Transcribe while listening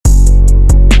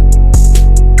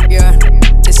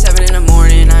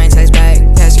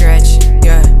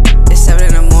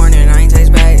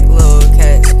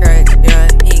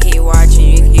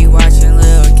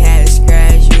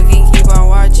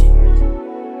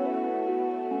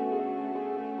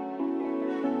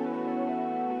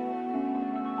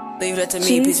Leave it up to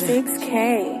me, pizza. G6k.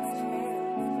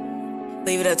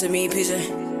 Leave it up to me, pizza.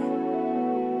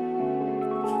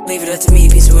 Leave it up to me,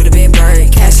 pizza with a big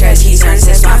bird. Cash scratch, he trying to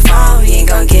test my phone. He ain't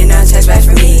gon' get no text back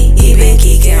from me. He been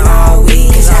geeking all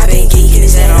week, cause I been geeking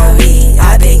his head on weed.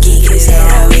 I been geeking his head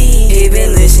on weed. He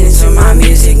been listening to my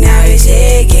music, now his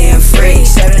head getting free.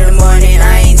 7 in the morning,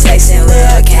 I ain't texting,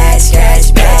 lil' cash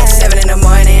scratch back. 7 in the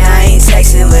morning, I ain't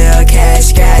texting, lil' cash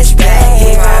scratch back.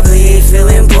 He probably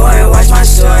feeling bored, watch my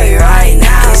story right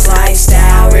now. His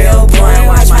lifestyle real boring,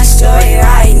 watch my story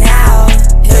right now.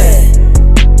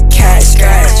 Cash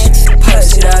scratch,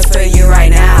 post it up for you right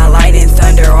now. Lightning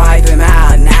thunder, wipe him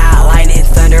out now. Lightning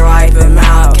thunder, wipe him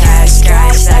out. Cash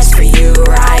scratch, that's for you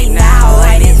right now.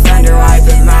 Lightning thunder, wipe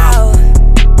him out.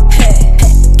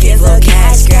 Give lil'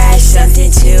 cash scratch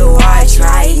something to watch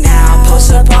right now.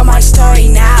 Post up on my story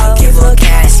now. Give lil'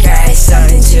 cash scratch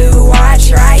something to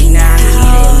watch right now.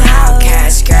 Eat it now,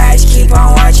 cash scratch, keep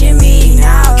on watching me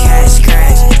now. Cash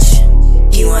scratch,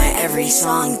 he want every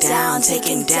song down,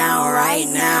 taken down right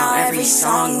now. Every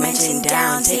song mentioned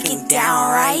down, taken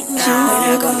down right now.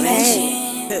 We're not gon'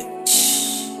 mention,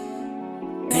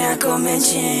 we're not gon'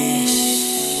 mention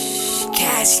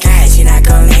cash scratch, you're not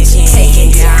gon' mention.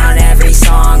 Taking down every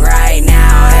song right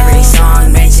now. Every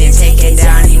song mentioned, take it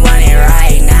down, he want it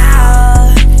right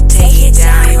now. Take it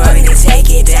down, he want me to take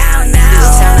it down now.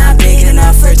 This town not big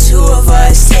enough for 2 of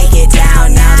us, take it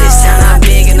down now. This town not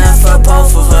big enough for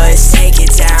both of us, take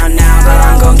it down now. But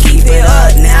I'm gon' keep it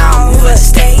up now, move the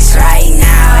stakes right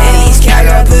now. And these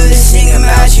cowgirl boots sing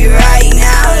about you right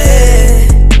now.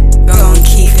 Gon'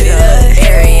 keep it up,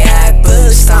 area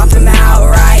boots, stomp him out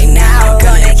right now.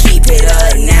 Gonna keep it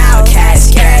up now,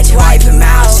 cash scratch, wipe him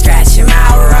out, scratch him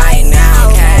out right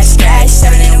now. Cash scratch,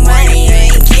 7 in the morning, you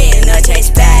ain't getting no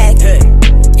text back.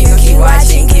 You gon' keep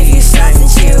watching, give you something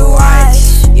to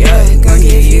watch. Yeah, gon'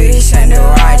 give you something to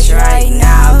watch right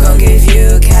now. Gon' give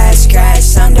you cash scratch,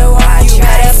 something to watch right now. You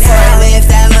better forklift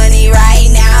that money right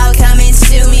now, coming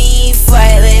to me.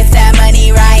 Forklift that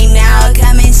money right now,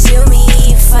 coming to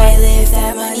me. Forklift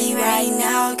that money right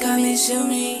now, coming to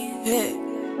me.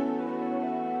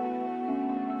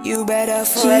 You better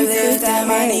forklift that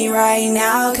money right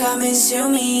now, coming to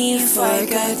me.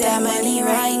 Fork up that money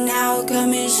right now,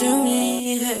 coming to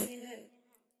me.